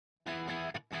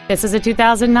This is a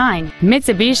 2009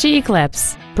 Mitsubishi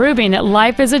Eclipse, proving that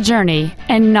life is a journey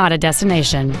and not a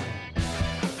destination.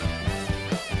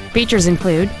 Features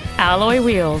include alloy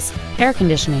wheels, air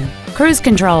conditioning, cruise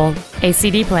control, a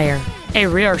CD player, a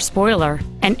rear spoiler,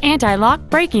 an anti-lock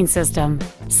braking system,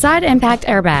 side impact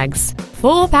airbags,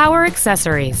 full power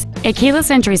accessories, a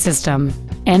keyless entry system,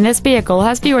 and this vehicle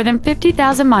has fewer than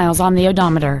 50,000 miles on the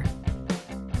odometer.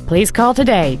 Please call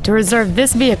today to reserve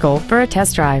this vehicle for a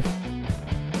test drive.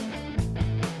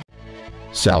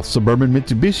 South Suburban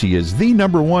Mitsubishi is the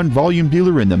 #1 volume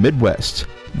dealer in the Midwest.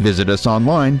 Visit us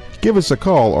online, give us a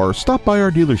call, or stop by our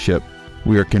dealership.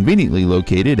 We are conveniently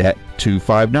located at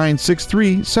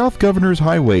 25963 South Governors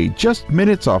Highway, just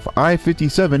minutes off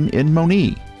I-57 in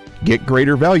Monee. Get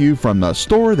greater value from the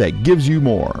store that gives you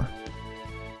more.